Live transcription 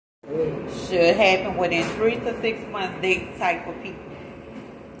should happen within 3 to 6 months date type of people.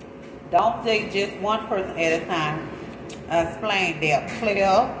 Don't date just one person at a time. Explain their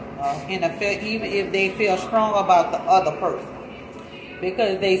player in the field, even if they feel strong about the other person.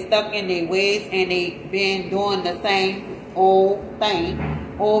 Because they stuck in their ways and they been doing the same old thing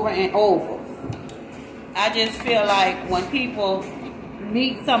over and over. I just feel like when people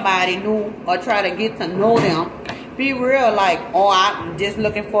meet somebody new or try to get to know them, be real, like, oh, I'm just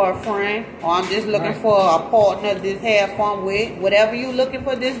looking for a friend, or I'm just looking for a partner to just have fun with. Whatever you looking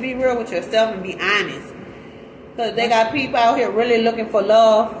for, just be real with yourself and be honest. Because they got people out here really looking for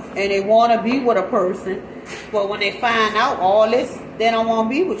love and they want to be with a person, but when they find out all this, they don't want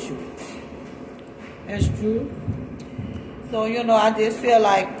to be with you. That's true. So, I just feel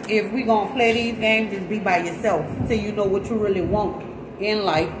like if we going to play these games, just be by yourself till you know what you really want in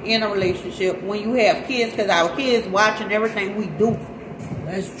life, in a relationship, when you have kids, because our kids watching everything we do.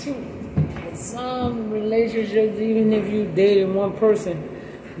 That's true. But some relationships, even if you dating one person,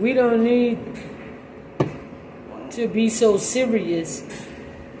 we don't need to be so serious,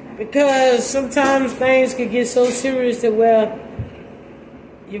 because sometimes things could get so serious that where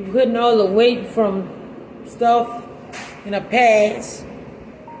you're putting all the weight from stuff in the past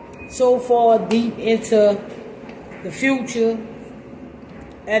so far deep into the future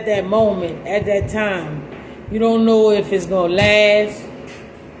at that moment, at that time. You don't know if it's going to last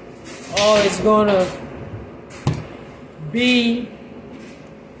or it's going to be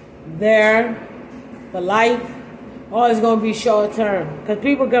there for life, or it's going to be short term. Because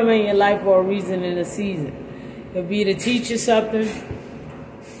people come in your life for a reason and a season. It'll be to teach you something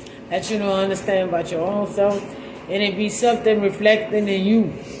that you don't understand about your own self, and it be something reflecting in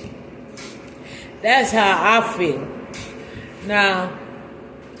you. That's how I feel. Now,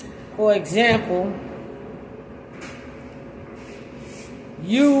 for example,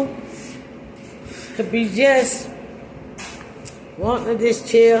 you could be just wanting to just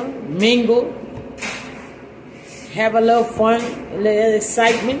chill, mingle, have a little fun, a little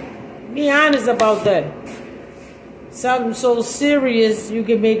excitement. Be honest about that. Something so serious, you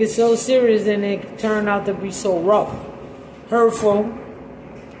can make it so serious and it can turn out to be so rough, hurtful,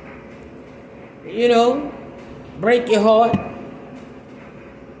 break your heart.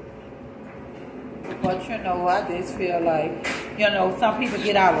 But I just feel like, some people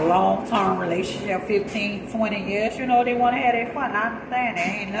get out of a long-term relationship, 15, 20 years, they want to have their fun. I understand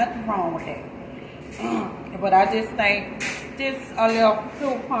there ain't nothing wrong with that. But I just think just a little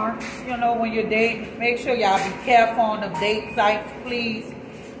few parts, when you're dating, make sure y'all be careful on the date sites, please.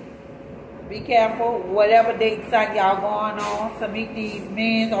 Be careful. Whatever date site y'all going on to meet these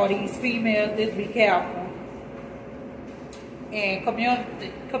men or these females, just be careful. And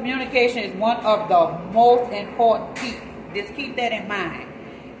communication is one of the most important keys. Just keep that in mind.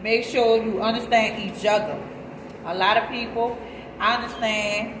 Make sure you understand each other. A lot of people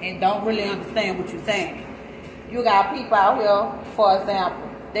understand and don't really understand what you're saying. You got people out here, for example,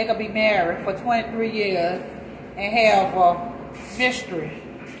 they could be married for 23 years and have a mystery.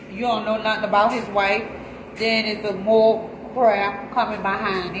 You don't know nothing about his wife. Then it's a more crap coming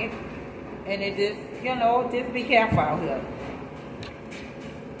behind it. And it just, just be careful out here.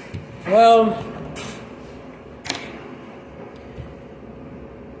 Well,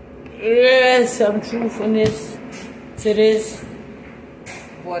 there's some truthfulness to this.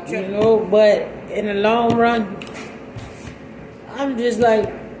 But in the long run, I'm just like,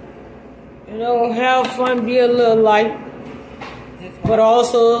 have fun, be a little light, but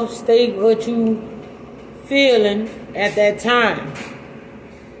also stay what you feeling at that time.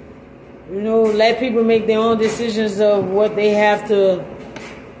 Let people make their own decisions of what they have to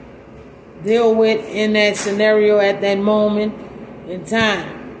deal with in that scenario at that moment in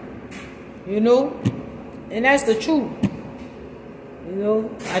time. And that's the truth.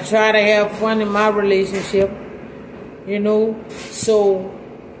 I try to have fun in my relationship, so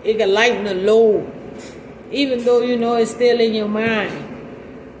it can lighten the load, even though, it's still in your mind,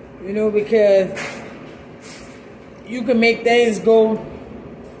 because you can make things go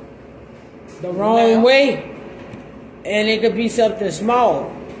the wrong way, and it could be something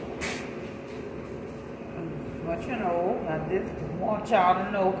small. But, I just want y'all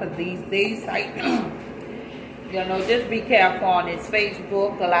to know, because these days, just be careful on this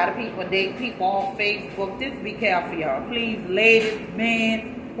Facebook. A lot of people date people on Facebook. Just be careful, y'all. Please, ladies,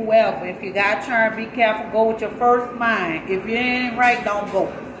 men, whoever. If you got charm, be careful. Go with your first mind. If you ain't right, don't go.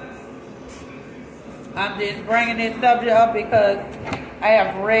 I'm just bringing this subject up because I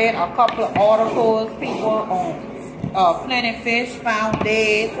have read a couple of articles. People on Plenty Fish found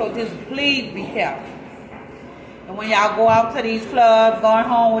dead. So just please be careful. And when y'all go out to these clubs, going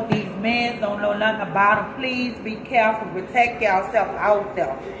home with these men, don't know nothing about them, please be careful. Protect yourself out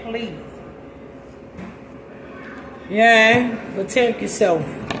there, please. Yeah, protect yourself.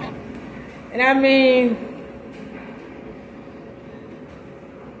 And I mean,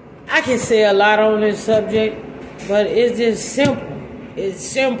 I can say a lot on this subject, but it's just simple. It's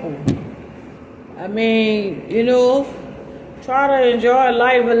simple. I mean, you know, try to enjoy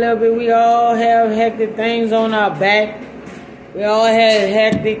life a little bit. We all have hectic things on our back. We all have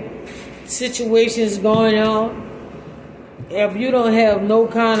hectic situations going on. If you don't have no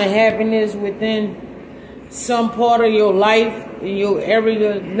kind of happiness within some part of your life, in your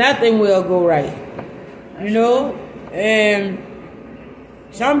area, nothing will go right. You know? And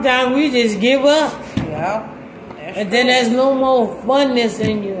sometimes we just give up. Yeah. And then there's no more funness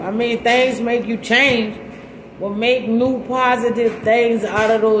in you. I mean, things make you change. But make new positive things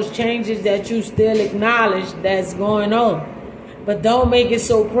out of those changes that you still acknowledge that's going on. But don't make it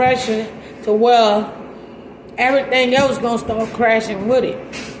so crashing to where everything else gonna start crashing with it.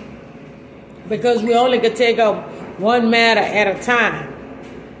 Because we only can take up one matter at a time.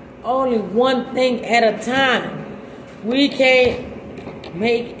 Only one thing at a time. We can't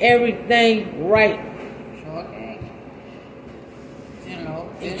make everything right. Sure can't. You know.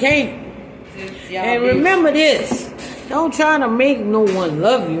 You can't. And remember this. Don't try to make no one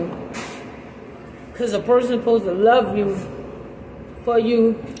love you. Because a person is supposed to love you for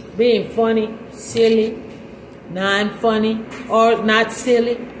you being funny, silly, non-funny, or not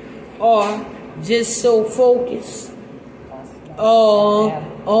silly, or just so focused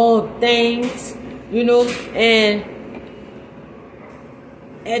on things, you know, and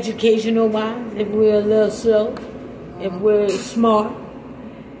educational wise, if we're a little slow, if we're smart.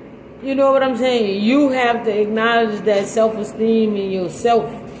 You know what I'm saying? You have to acknowledge that self-esteem in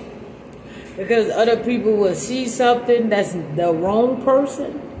yourself. Because other people will see something that's the wrong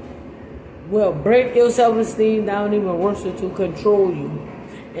person, will break your self-esteem down even worse to control you.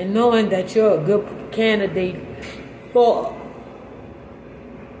 And knowing that you're a good candidate for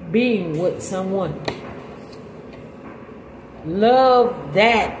being with someone. Love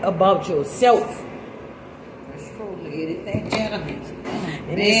that about yourself. That's true, ladies and gentlemen.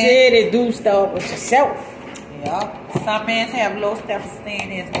 And they said it do start with yourself. Yeah. Some men have low self-esteem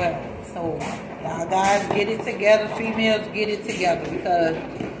as well. So, y'all guys get it together. Females get it together. Because,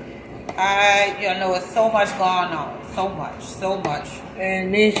 it's so much going on. So much.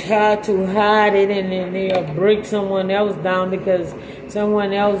 And they try to hide it and then they'll break someone else down because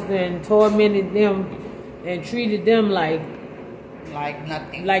someone else then tormented them and treated them like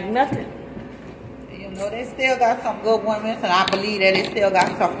nothing. Like nothing. You know, they still got some good women, and I believe that they still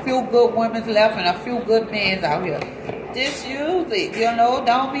got some few good women left and a few good men out here. Just use it, you know.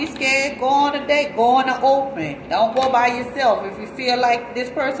 Don't be scared. Go on a date. Go on an open. Don't go by yourself. If you feel like this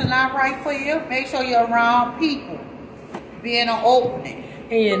person not right for you, make sure you're around people. Be in an opening.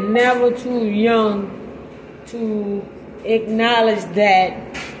 And you're never too young to acknowledge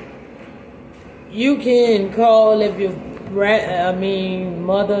that you can call if your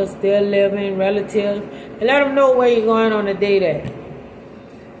mother still living, relatives, and let them know where you're going on a date at.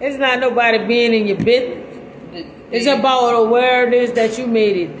 It's not nobody being in your business. It's about awareness that you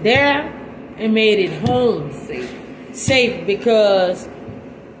made it there and made it home safe because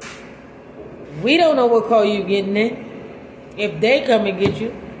we don't know what call you getting in if they come and get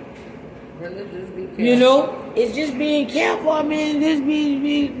you. Really, just be careful. You know, it's just being careful. I mean, just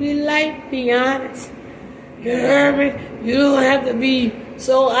be light, be honest. You heard me? You don't have to be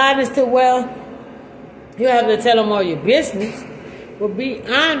so honest to well. You have to tell them all your business, but be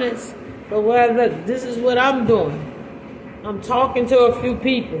honest. But well, look, this is what I'm doing. I'm talking to a few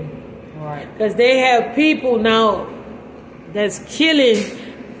people, right? Because they have people now that's killing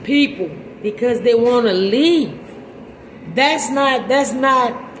people because they want to leave. That's not.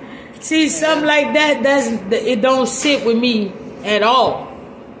 See, something like that. It don't sit with me at all.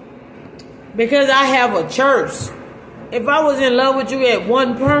 Because I have a church. If I was in love with you at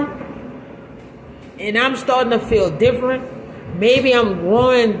one point, and I'm starting to feel different, maybe I'm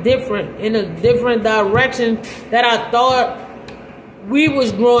growing different in a different direction that I thought we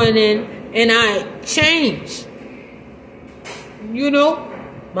was growing in, and I changed. You know,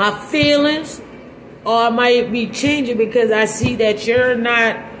 my feelings, or I might be changing because I see that you're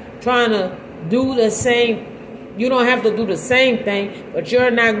not trying to do the same. You don't have to do the same thing, but you're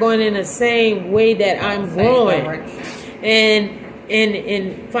not going in the same way that I'm growing. And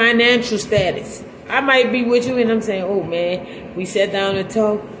in financial status, I might be with you and I'm saying, oh man, we sat down and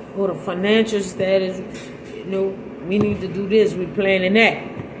talked, the financial status, you know, we need to do this, we planning that.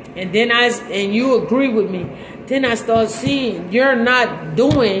 And then you agree with me then I start seeing you're not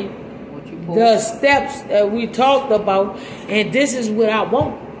doing the steps that we talked about, and this is what I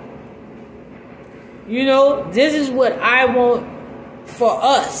want. You know, this is what I want for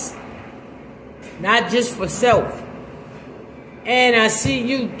us, not just for self. And I see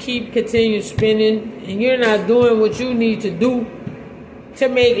you continue spinning, and you're not doing what you need to do to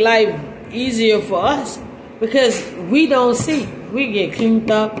make life easier for us, because we don't see. We get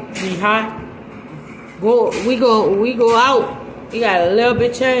cleaned up, we hot. We go out. We got a little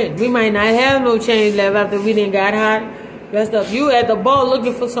bit change. We might not have no change left after we done got hot. Rest up. You at the bar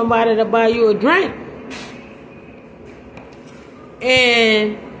looking for somebody to buy you a drink.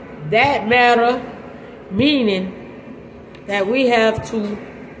 And that matter, meaning that we have to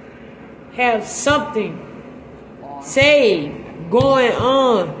have something saved going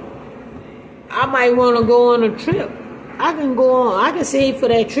on. I might want to go on a trip. I can save for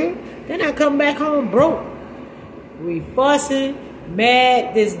that trip. Then I come back home broke. We fussing,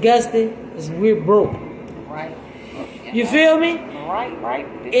 mad, disgusted, because we're broke. Right. You feel me? Right.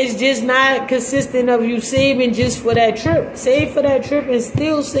 It's just not consistent of you saving just for that trip. Save for that trip and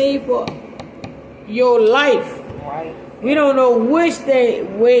still save for your life. Right. We don't know which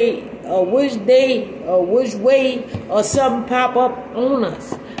way or something pop up on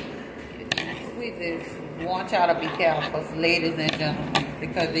us. We just want y'all to be careful, ladies and gentlemen,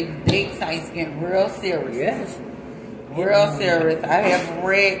 because these date sites get real serious. Yes. Real serious. I have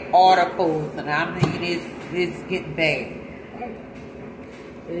read articles, and I mean, it's getting bad.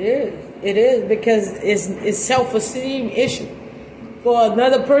 It is because it's self-esteem issue. For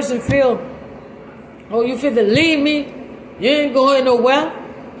another person feel, oh, you feel to leave me? You ain't going nowhere.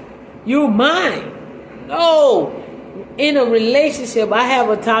 You mine. No. In a relationship, I have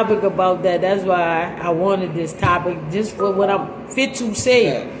a topic about that. That's why I wanted this topic, just for what I'm fit to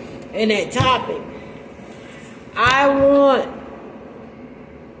say in that topic. I want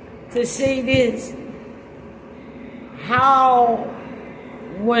to say this. How,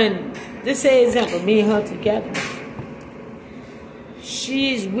 when, this say example, me and her together,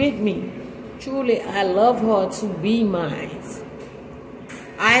 she's with me. Truly, I love her to be mine.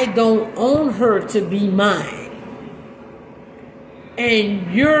 I don't own her to be mine.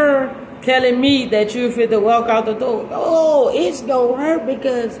 And you're telling me that you're fit to walk out the door. Oh, it's gonna hurt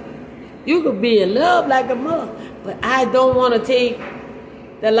because you could be in love like a mother. But I don't want to take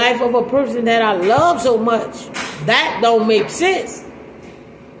the life of a person that I love so much. That don't make sense.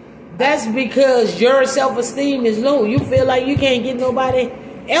 That's because your self-esteem is low. You feel like you can't get nobody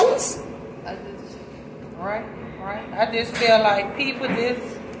else. Right. I just feel like people just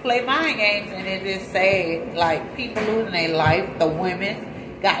play mind games, and it just sad. Like, people losing their life. The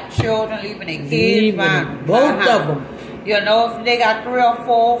women got children, leaving their kids behind. Both of them. You know, if they got 3 or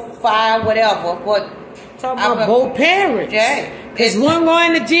 4, 5, whatever. But talking about both parents. Yeah. Because one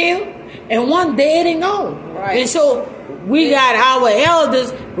going to jail and one dead and gone. Right. And so we got our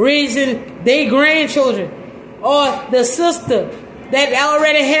elders raising their grandchildren, or the sister that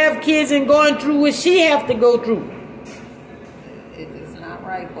already have kids and going through what she have to go through. It's not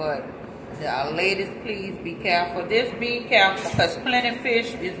right, but ladies, please be careful. Just be careful, because Plenty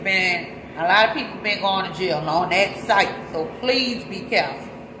Fish has been, a lot of people been going to jail on that site. So please be careful.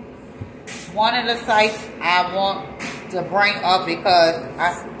 One of the sites I want to bring up because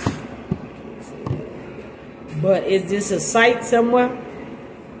But is this a site somewhere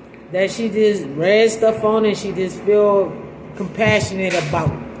that she just read stuff on and she just feel compassionate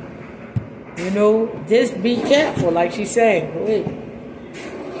about? You know, just be careful, like she's saying. Wait.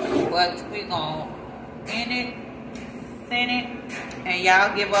 But we gonna end it, send it, and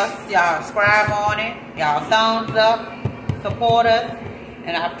y'all give us y'all subscribe on it, y'all thumbs up, support us,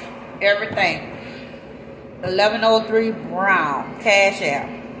 and everything. 1103 Brown, Cash App.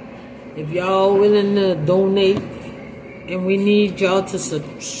 If y'all willing to donate, and we need y'all to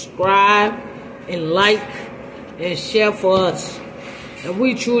subscribe and like and share for us. And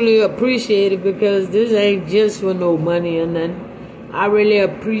we truly appreciate it, because this ain't just for no money or nothing. I really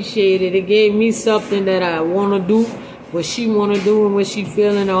appreciate it. It gave me something that I want to do, what she want to do, and what she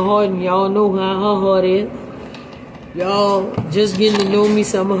feel in her heart. And y'all know how her heart is. Y'all just getting to know me,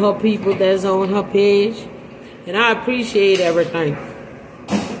 some of her people that's on her page. And I appreciate everything.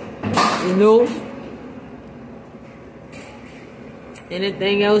 You know?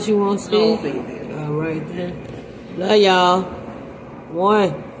 Anything else you want to say? No, baby. All right then. Love y'all.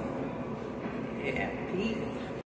 One.